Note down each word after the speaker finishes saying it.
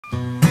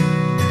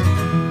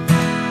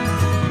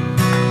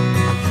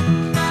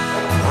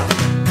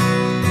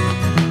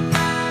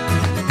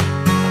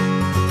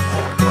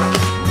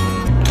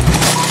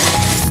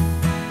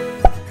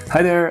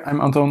Hi there, I'm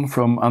Anton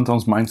from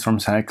Anton's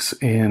Mindstorms Hacks.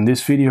 In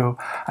this video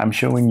I'm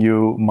showing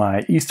you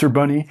my Easter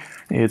bunny.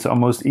 It's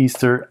almost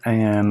Easter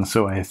and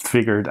so I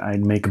figured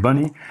I'd make a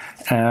bunny.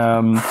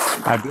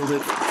 I built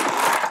it...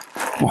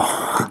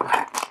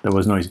 that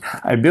was noisy.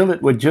 I built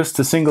it with just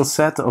a single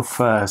set of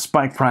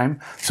spike prime,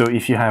 so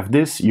if you have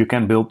this you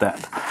can build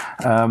that.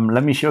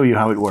 Let me show you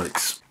how it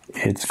works.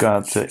 It's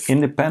got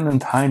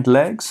independent hind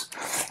legs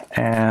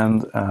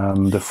and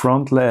the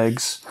front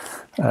legs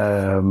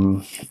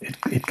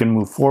it can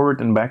move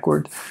forward and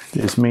backward.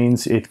 This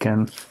means it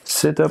can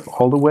sit up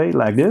all the way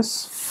like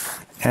this,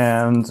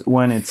 and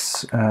when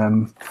it's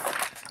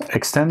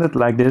extended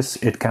like this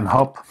it can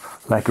hop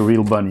like a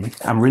real bunny.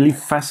 I'm really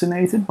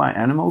fascinated by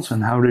animals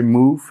and how they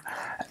move,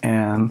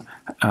 and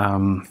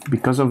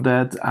because of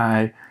that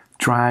I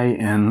try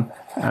and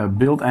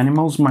build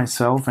animals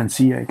myself and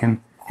see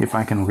if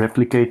I can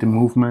replicate the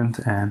movement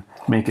and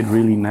make it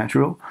really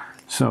natural.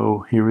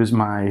 So here is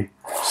my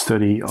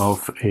study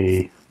of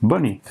a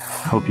bunny.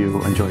 Hope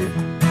you enjoy it.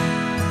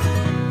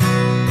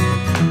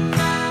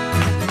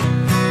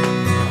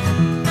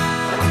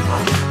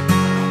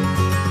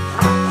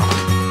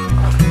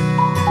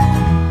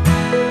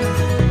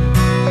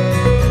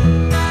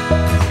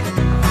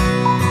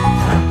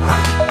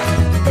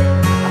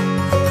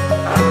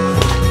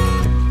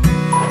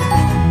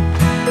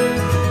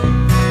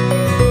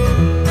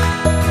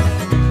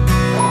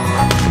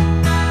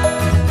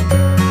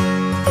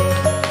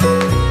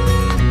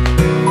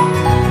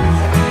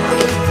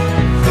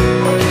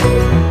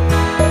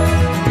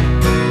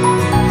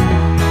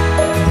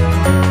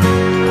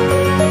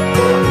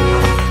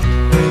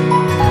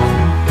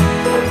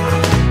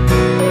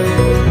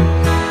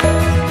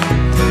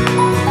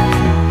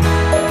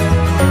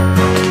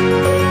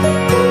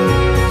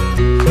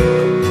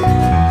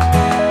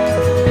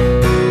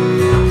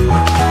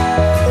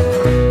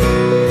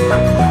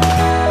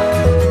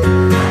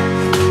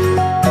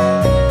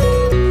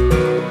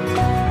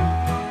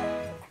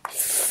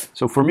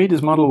 So for me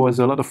this model was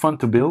a lot of fun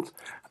to build.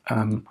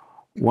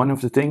 One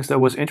of the things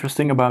that was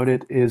interesting about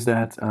it is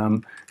that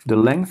the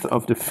length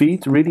of the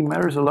feet really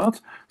matters a lot.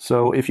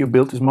 So if you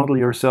build this model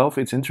yourself,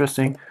 it's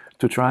interesting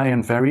to try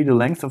and vary the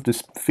length of the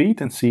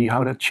feet and see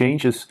how that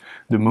changes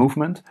the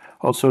movement.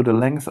 Also the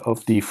length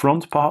of the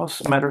front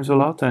paws matters a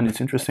lot, and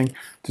it's interesting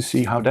to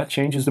see how that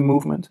changes the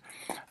movement.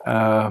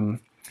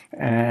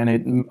 And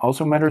it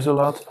also matters a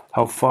lot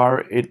how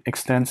far it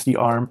extends the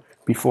arm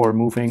before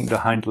moving the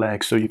hind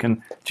leg. So you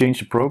can change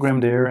the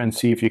program there and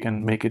see if you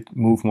can make it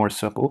move more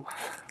supple.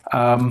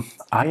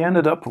 I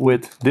ended up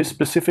with this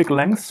specific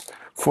length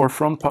for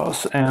front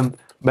paws and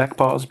back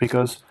paws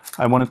because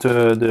I wanted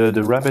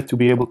the rabbit to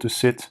be able to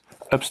sit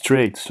up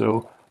straight.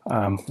 So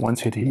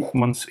once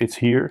it's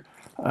here,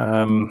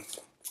 the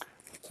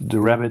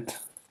rabbit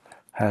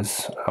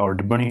or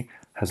the bunny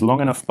has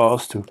long enough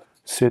paws to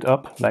sit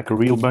up like a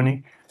real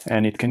bunny,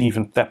 and it can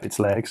even tap its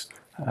legs,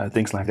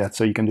 things like that.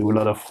 So you can do a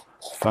lot of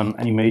fun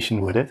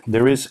animation with it.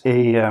 There is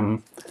a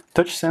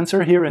touch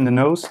sensor here in the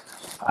nose.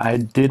 I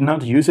did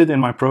not use it in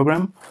my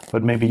program,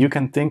 but maybe you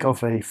can think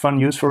of a fun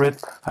use for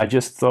it. I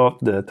just thought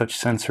the touch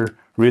sensor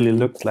really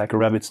looked like a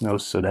rabbit's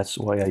nose, so that's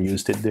why I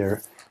used it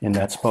there in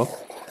that spot.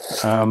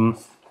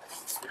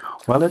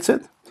 Well, that's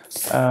it.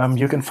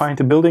 You can find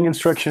the building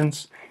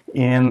instructions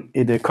in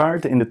the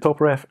card in the top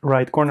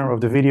right corner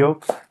of the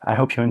video. I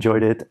hope you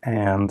enjoyed it,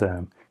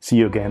 and see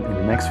you again in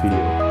the next video.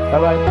 Bye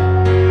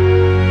bye!